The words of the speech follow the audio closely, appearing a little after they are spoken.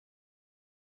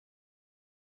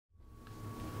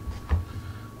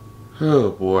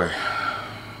Oh boy.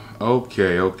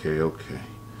 Okay.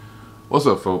 What's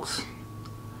up, folks?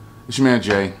 It's your man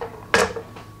Jay,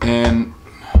 and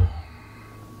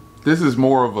this is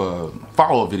more of a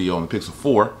follow-up video on the Pixel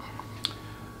 4.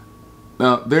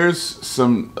 Now, there's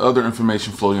some other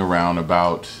information floating around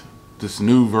about this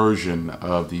new version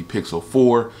of the Pixel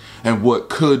 4 and what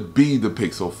could be the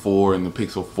Pixel 4 and the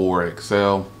Pixel 4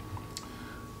 XL.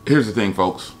 Here's the thing,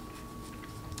 folks.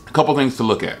 A couple things to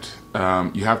look at.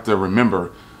 You have to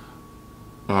remember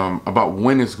about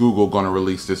when is Google going to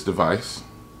release this device.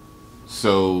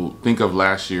 So think of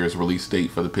last year's release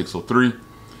date for the Pixel 3.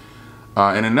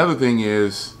 And another thing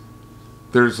is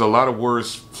there's a lot of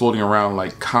words floating around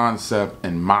like concept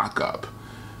and mock-up.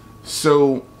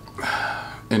 So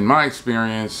in my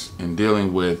experience in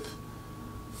dealing with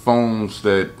phones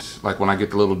that, like when I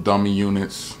get the little dummy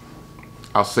units,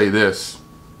 I'll say this: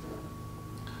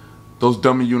 those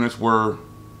dummy units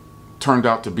turned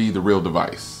out to be the real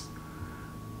device.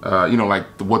 You know,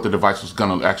 like what the device was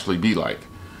gonna actually be like.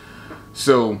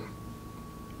 So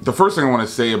the first thing I want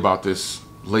to say about this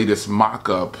latest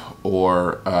mock-up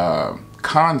or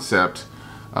concept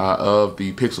of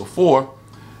the Pixel 4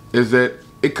 is that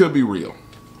it could be real,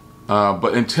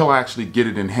 but until I actually get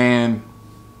it in hand,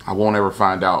 I won't ever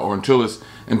find out, or until it's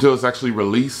actually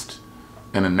released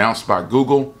and announced by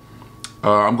Google.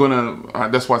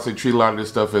 That's why I say treat a lot of this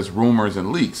stuff as rumors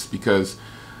and leaks, because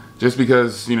just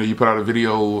because, you know, you put out a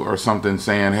video or something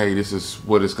saying, hey, this is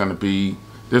what it's going to be,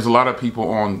 there's a lot of people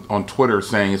on Twitter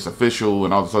saying it's official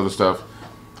and all this other stuff.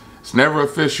 It's never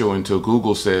official until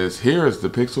Google says, here is the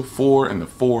Pixel 4 and the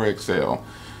 4 XL.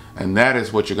 And that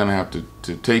is what you're going to have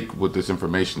to take with this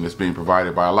information that's being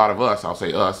provided by a lot of us. I'll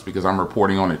say us because I'm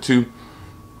reporting on it too.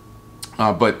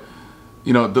 But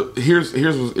you know, here's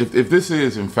if this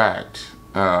is in fact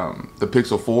the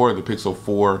Pixel 4, the Pixel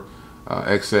 4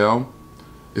 XL,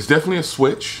 it's definitely a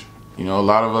switch. You know, a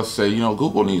lot of us say, you know,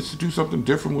 Google needs to do something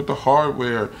different with the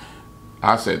hardware.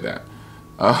 I said that,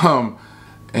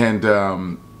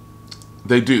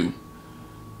 they do.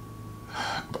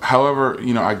 However,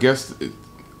 you know, I guess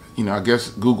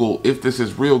Google, if this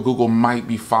is real, Google might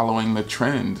be following the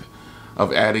trend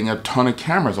of adding a ton of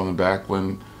cameras on the back,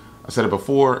 when I said it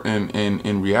before, and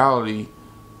in reality,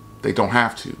 they don't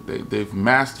have to. They've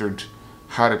mastered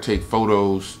how to take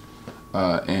photos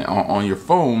on your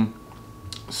phone.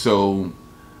 So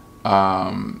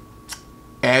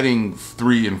adding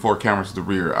 3 and 4 cameras to the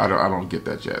rear, I don't get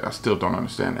that yet. I still don't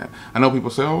understand that. I know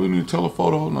people say, oh, we need a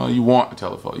telephoto. No, you want a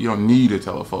telephoto. You don't need a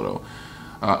telephoto.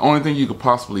 Only thing you could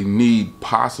possibly need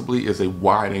is a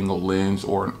wide angle lens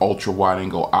or an ultra wide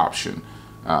angle option.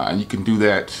 And you can do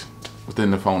that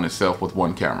within the phone itself with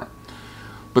one camera.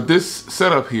 But this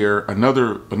setup here,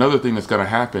 another thing that's going to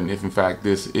happen if in fact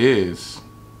this is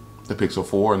the Pixel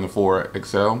 4 and the 4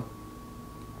 XL,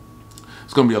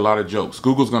 it's going to be a lot of jokes.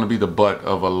 Google's going to be the butt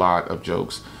of a lot of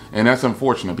jokes. And that's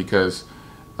unfortunate because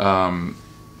the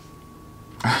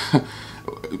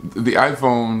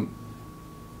iPhone,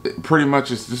 pretty much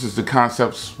this is the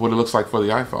concepts, what it looks like for the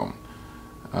iPhone.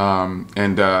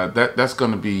 That's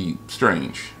going to be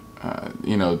strange.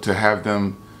 You know, to have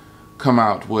them come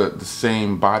out with the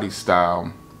same body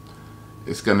style,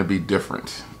 it's going to be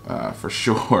different for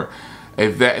sure.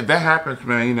 If that happens,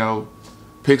 man, you know,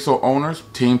 Pixel owners,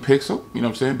 Team Pixel, you know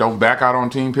what I'm saying? Don't back out on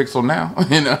Team Pixel now.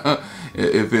 You know,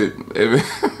 if it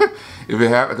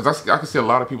happens, because I can see a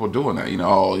lot of people doing that. You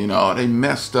know, they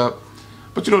messed up.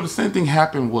 But you know, the same thing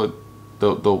happened with the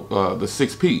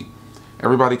 6P.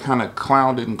 Everybody kind of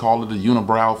clowned it and called it a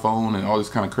unibrow phone and all this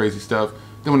kind of crazy stuff.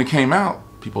 Then when it came out,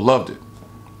 people loved it.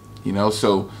 You know,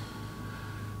 so,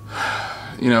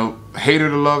 you know, hate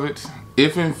it or love it.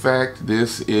 If in fact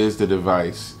this is the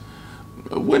device,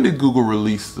 when did Google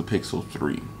release the Pixel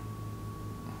 3?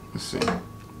 Let's see.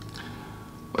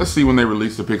 Let's see when they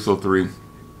released the Pixel 3,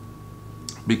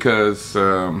 because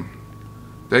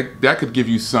that could give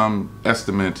you some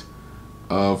estimate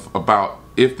of about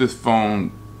if this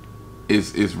phone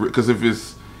is because if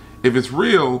it's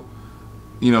real,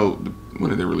 you know,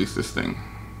 when did they release this thing?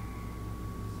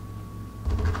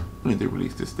 When did they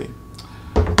release this thing?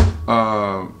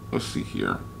 Let's see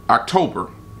here.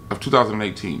 October of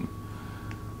 2018.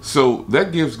 So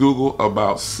that gives Google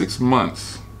about 6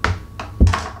 months.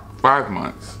 5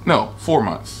 months. No, 4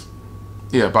 months.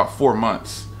 Yeah, about 4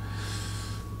 months.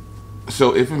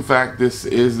 So if in fact this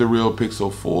is the real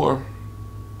Pixel 4,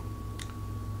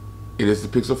 it is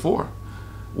the Pixel 4.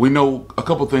 We know a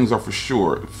couple things are for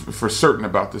sure, for certain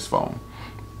about this phone.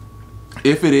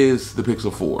 If it is the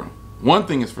Pixel 4, one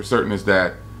thing is for certain is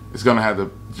that it's going to have the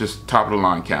just top of the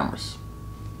line cameras.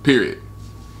 Period.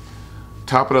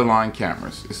 Top of the line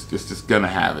cameras. It's just going to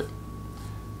have it.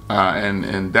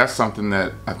 and that's something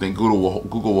that I think Google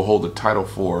will hold the title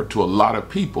for to a lot of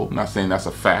people. I'm not saying that's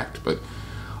a fact, but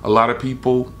a lot of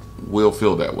people will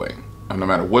feel that way. And no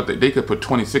matter what they could put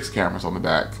 26 cameras on the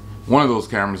back. One of those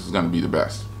cameras is going to be the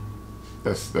best.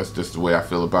 That's just the way I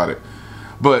feel about it.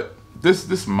 But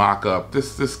this mock-up,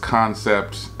 this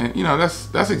concept, and you know,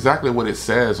 that's exactly what it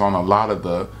says on a lot of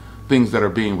the things that are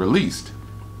being released.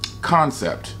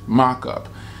 Concept, mock-up.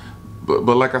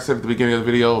 But like I said at the beginning of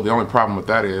the video, the only problem with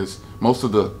that is most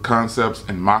of the concepts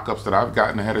and mock-ups that I've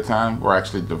gotten ahead of time were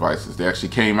actually devices. They actually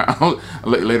came out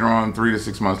later on, 3 to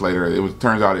 6 months later.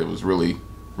 Turns out it was really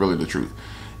the truth.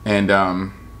 And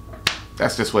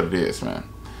that's just what it is, man.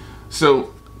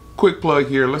 So quick plug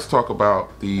here. Let's talk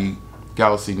about the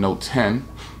Galaxy Note 10.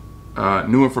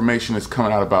 New information is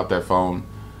coming out about that phone.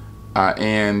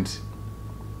 And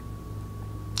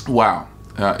wow,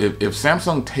 if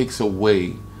Samsung takes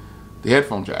away the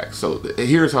headphone jack, so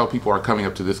here's how people are coming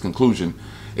up to this conclusion.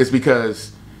 It's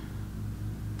because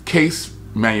case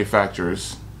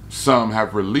manufacturers, some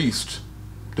have released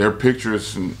their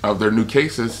pictures of their new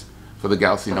cases for the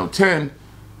Galaxy Note 10,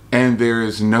 and there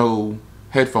is no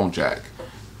headphone jack.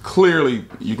 Clearly,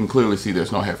 you can clearly see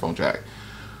there's no headphone jack.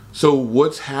 So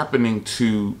what's happening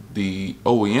to the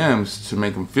OEMs to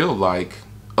make them feel like,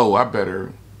 oh, I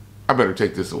better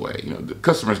take this away. You know, the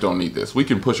customers don't need this. We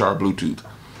can push our Bluetooth.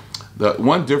 The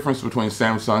one difference between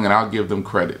Samsung, and I'll give them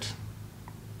credit.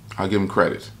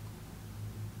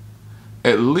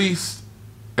 At least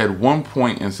at one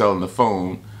point in selling the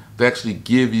phone, they actually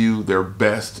give you their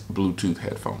best Bluetooth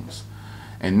headphones.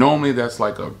 And normally that's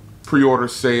like a pre-order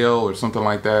sale or something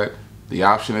like that. The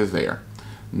option is there.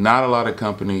 Not a lot of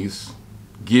companies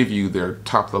give you their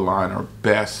top of the line or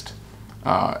best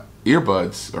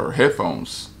earbuds or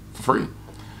headphones for free.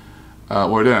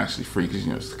 Well, they're not actually free because,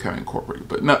 you know, it's kind of incorporated.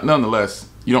 But nonetheless,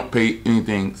 you don't pay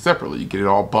anything separately. You get it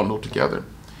all bundled together.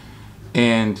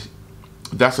 And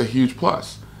that's a huge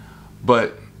plus.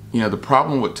 But, you know, the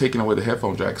problem with taking away the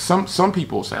headphone jack, some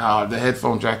people say, oh, the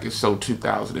headphone jack is so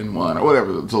 2001 or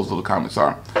whatever those little comments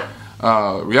are.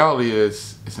 Reality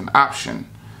is it's an option.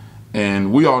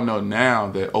 And we all know now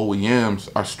that OEMs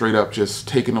are straight up just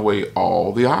taking away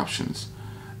all the options.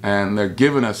 And they're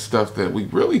giving us stuff that we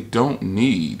really don't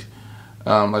need.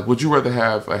 Like, would you rather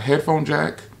have a headphone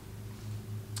jack?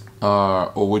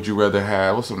 Or would you rather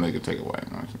have, what's something they could take away?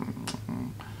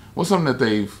 What's something that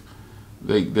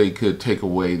they could take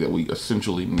away that we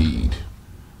essentially need?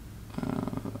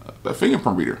 A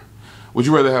fingerprint reader. Would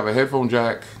you rather have a headphone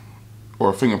jack or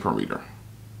a fingerprint reader?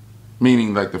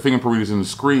 Meaning like the fingerprint reader's in the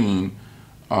screen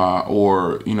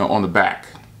or, you know, on the back.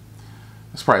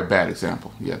 That's probably a bad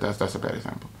example. Yeah, that's a bad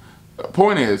example.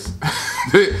 Point is,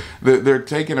 they're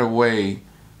taking away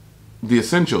the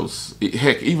essentials.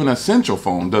 Heck, even an essential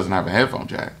phone doesn't have a headphone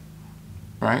jack,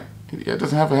 right? It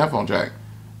doesn't have a headphone jack,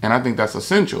 and I think that's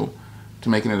essential to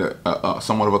making it a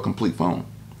somewhat of a complete phone.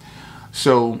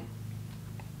 So,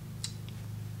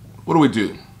 what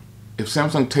do? If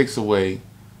Samsung takes away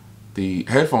the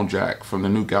headphone jack from the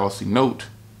new Galaxy Note,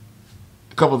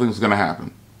 a couple of things are going to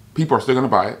happen. People are still going to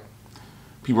buy it.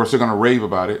 People are still going to rave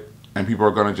about it. And people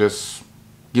are going to just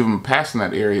give them a pass in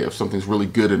that area if something's really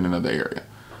good in another area.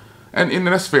 And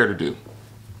that's fair to do.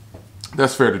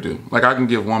 That's fair to do. Like, I can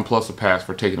give OnePlus a pass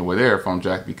for taking away their headphone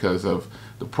jack because of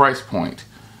the price point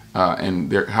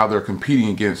and how they're competing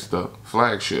against the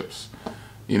flagships.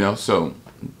 You know, so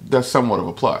that's somewhat of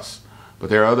a plus. But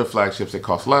there are other flagships that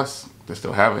cost less that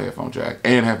still have a headphone jack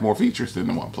and have more features than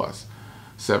the OnePlus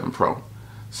 7 Pro.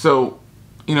 So,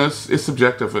 you know, it's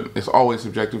subjective. It's always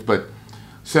subjective, but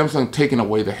Samsung taking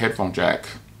away the headphone jack,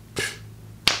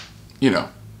 you know,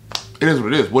 it is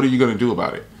what it is. What are you going to do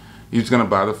about it? You're just going to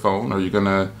buy the phone, or you're going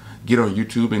to get on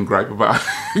YouTube and gripe about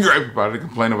it,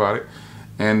 complain about it,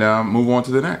 and move on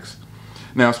to the next.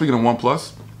 Now, speaking of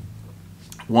OnePlus,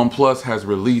 OnePlus has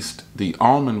released the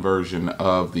almond version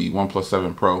of the OnePlus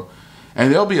 7 Pro,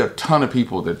 and there'll be a ton of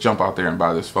people that jump out there and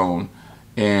buy this phone.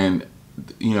 And,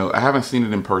 you know, I haven't seen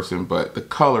it in person, but the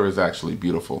color is actually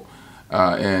beautiful.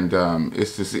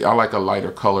 It's just, I like a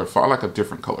lighter color phone. I like a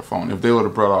different color phone. If they would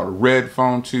have brought out a red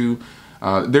phone too,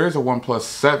 there is a OnePlus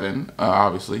 7,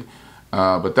 obviously,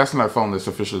 but that's not a phone that's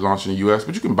officially launched in the US,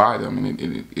 but you can buy them,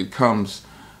 and it comes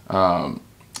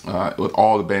with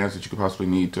all the bands that you could possibly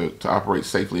need to operate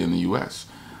safely in the US.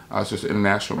 It's just an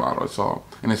international model, that's all.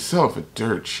 And it's selling for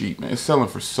dirt cheap, man. It's selling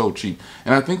for so cheap.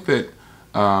 And I think that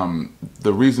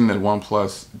the reason that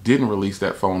OnePlus didn't release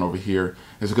that phone over here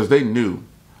is because they knew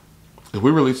if we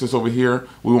release this over here,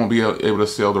 we won't be able to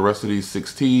sell the rest of these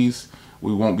 6Ts.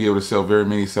 We won't be able to sell very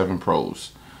many 7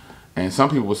 Pros. And some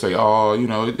people will say, oh, you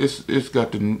know, it's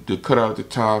got the cutout at the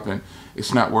top, and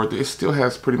it's not worth it. It still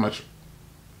has pretty much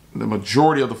the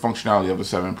majority of the functionality of the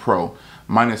 7 Pro,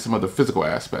 minus some of the physical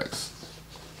aspects.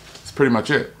 It's pretty much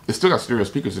it. It's still got stereo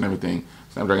speakers and everything.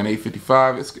 Snapdragon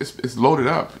 855. It's loaded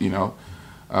up, you know.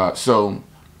 So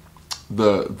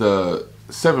the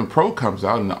 7 Pro comes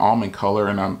out in the almond color,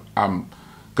 and I'm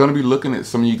gonna be looking at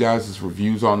some of you guys'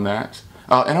 reviews on that.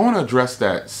 And I want to address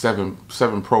that 7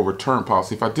 Pro return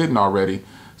policy. If I didn't already,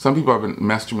 some people have been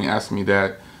messaging me, asking me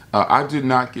that. I did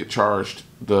not get charged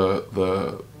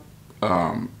the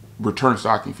return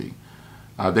stocking fee.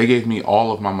 They gave me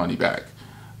all of my money back,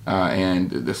 and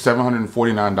the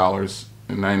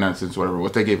 $749.99, whatever,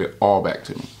 what they gave it all back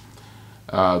to me.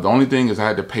 The only thing is I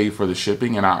had to pay for the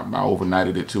shipping, and I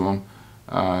overnighted it to them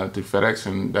through FedEx,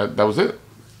 and that was it.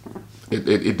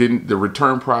 It didn't. The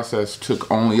return process took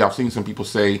only. I've seen some people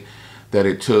say that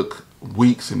it took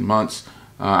weeks and months.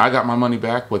 I got my money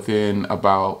back within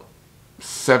about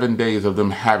 7 days of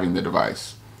them having the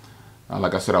device.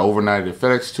 Like I said, I overnighted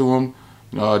FedEx to them.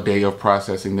 You know, a day of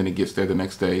processing, then it gets there the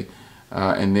next day,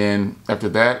 and then after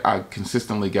that, I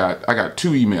consistently got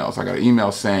 2 emails. I got an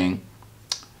email saying,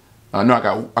 no,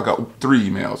 I got 3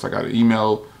 emails. I got an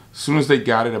email as soon as they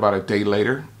got it. About a day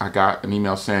later, I got an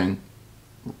email saying,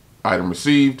 item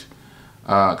received,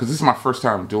 because this is my first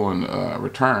time doing a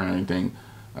return or anything,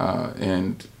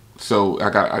 and so I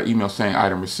got an email saying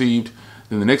item received.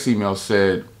 Then the next email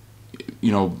said,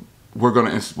 you know, we're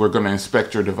gonna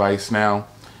inspect your device now,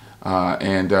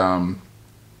 and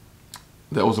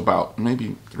that was about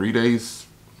maybe 3 days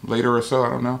later or so,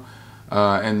 I don't know,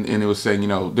 and it was saying, you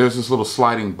know, there's this little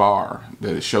sliding bar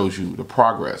that it shows you the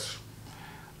progress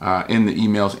in the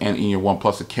emails and in your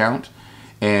OnePlus account.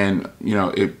 And, you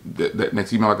know, that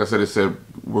next email, like I said, it said,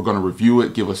 we're going to review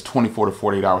it. Give us 24 to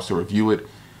 48 hours to review it.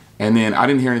 And then I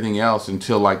didn't hear anything else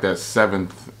until like that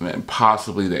 7th and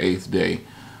possibly the 8th day.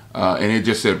 And it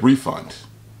just said refund.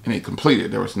 And it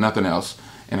completed. There was nothing else.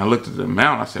 And I looked at the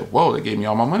amount. I said, whoa, they gave me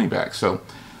all my money back. So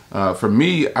for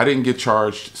me, I didn't get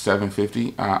charged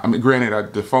 $750. I mean,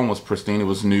 granted, the phone was pristine. It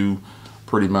was new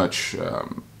pretty much.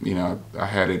 You know, I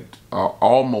had it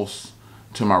almost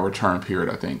to my return period,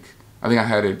 I think. I think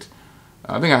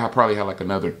I probably had like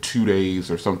another 2 days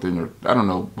or something, or I don't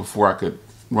know, before I could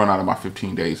run out of my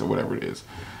 15 days or whatever it is.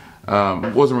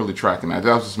 Wasn't really tracking that.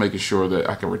 I was just making sure that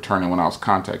I could return it when I was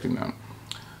contacting them.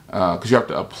 Because you have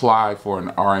to apply for an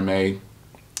RMA,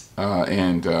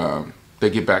 and they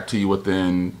get back to you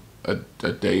within a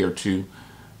day or two,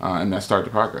 and that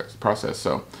started the process.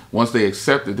 So once they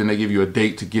accept it, then they give you a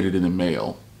date to get it in the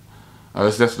mail.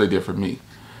 That's what they did for me.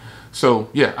 So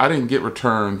yeah, I didn't get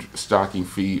returned stocking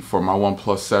fee for my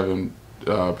OnePlus 7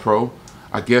 Pro.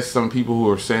 I guess some people who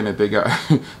are saying that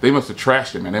they must have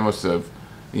trashed it, man. They must have,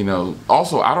 you know.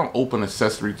 Also, I don't open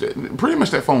accessories. Pretty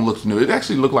much that phone looks new. It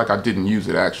actually looked like I didn't use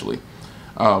it actually.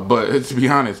 But to be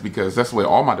honest, because that's the way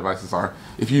all my devices are.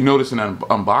 If you notice in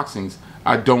unboxings,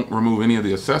 I don't remove any of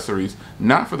the accessories,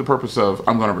 not for the purpose of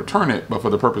I'm going to return it, but for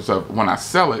the purpose of when I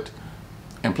sell it.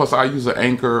 And plus, I use an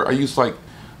Anchor. I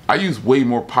use way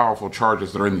more powerful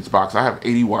chargers that are in these boxes. I have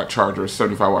 80-watt chargers,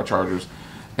 75-watt chargers,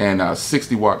 and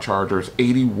 60-watt chargers,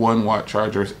 81-watt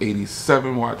chargers,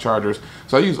 87-watt chargers.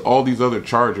 So I use all these other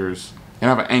chargers,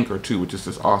 and I have an Anchor too, which is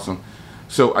just awesome.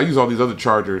 So I use all these other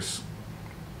chargers,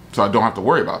 so I don't have to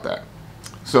worry about that.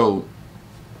 So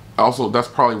also, that's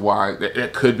probably why,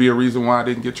 that could be a reason why I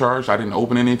didn't get charged. I didn't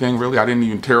open anything really. I didn't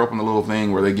even tear open the little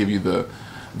thing where they give you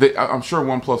I'm sure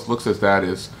OnePlus looks at that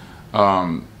as,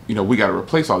 you know, we got to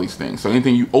replace all these things. So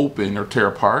anything you open or tear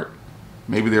apart,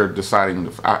 maybe they're deciding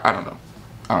to, I don't know.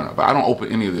 But I don't open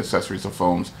any of the accessories of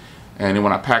phones. And then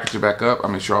when I package it back up, I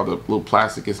make sure all the little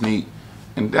plastic is neat.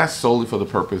 And that's solely for the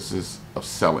purposes of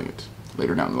selling it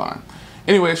later down the line.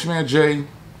 Anyway, it's your man Jay.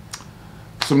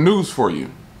 Some news for you.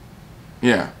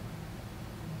 Yeah.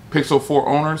 Pixel 4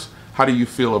 owners, how do you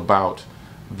feel about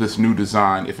this new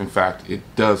design, if in fact it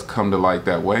does come to light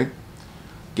that way?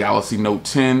 Galaxy Note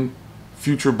 10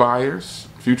 future buyers,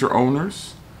 future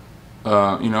owners,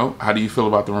 you know, how do you feel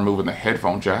about them removing the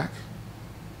headphone jack?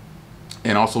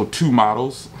 And also 2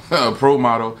 models, a Pro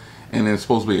model and then it's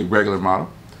supposed to be a regular model.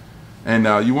 And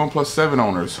you OnePlus 7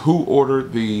 owners who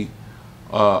ordered the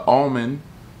almond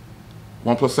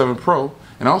OnePlus 7 Pro,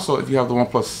 and also if you have the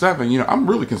OnePlus 7, you know, I'm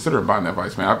really considering buying that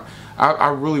device, man. I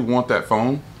really want that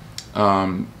phone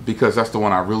because that's the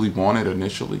one I really wanted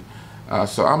initially.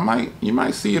 So you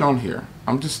might see it on here.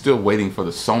 I'm just still waiting for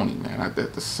the Sony, man. The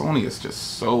Sony is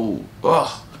just so,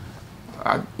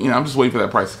 I'm just waiting for that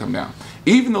price to come down.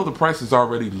 Even though the price is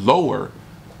already lower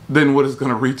than what it's going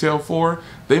to retail for,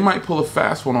 they might pull a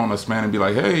fast one on us, man, and be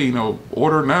like, hey, you know,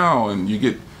 order now and you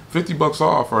get $50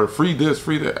 off or free this,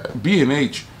 free that.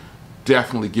 B&H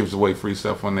definitely gives away free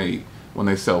stuff when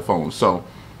they sell phones. So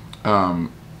I'm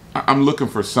looking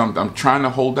for something. I'm trying to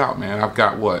hold out, man. I've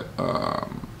got what? I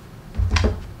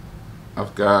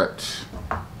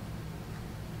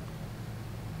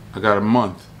got a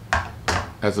month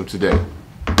as of today.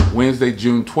 Wednesday,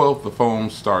 June 12th, the phone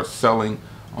starts selling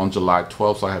on July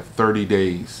 12th, so I have 30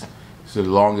 days. It's the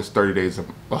longest 30 days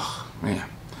of, oh man.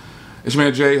 It's your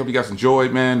man Jay. Hope you guys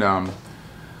enjoyed, man. A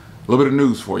little bit of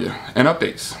news for you and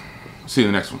updates. See you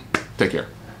in the next one. Take care.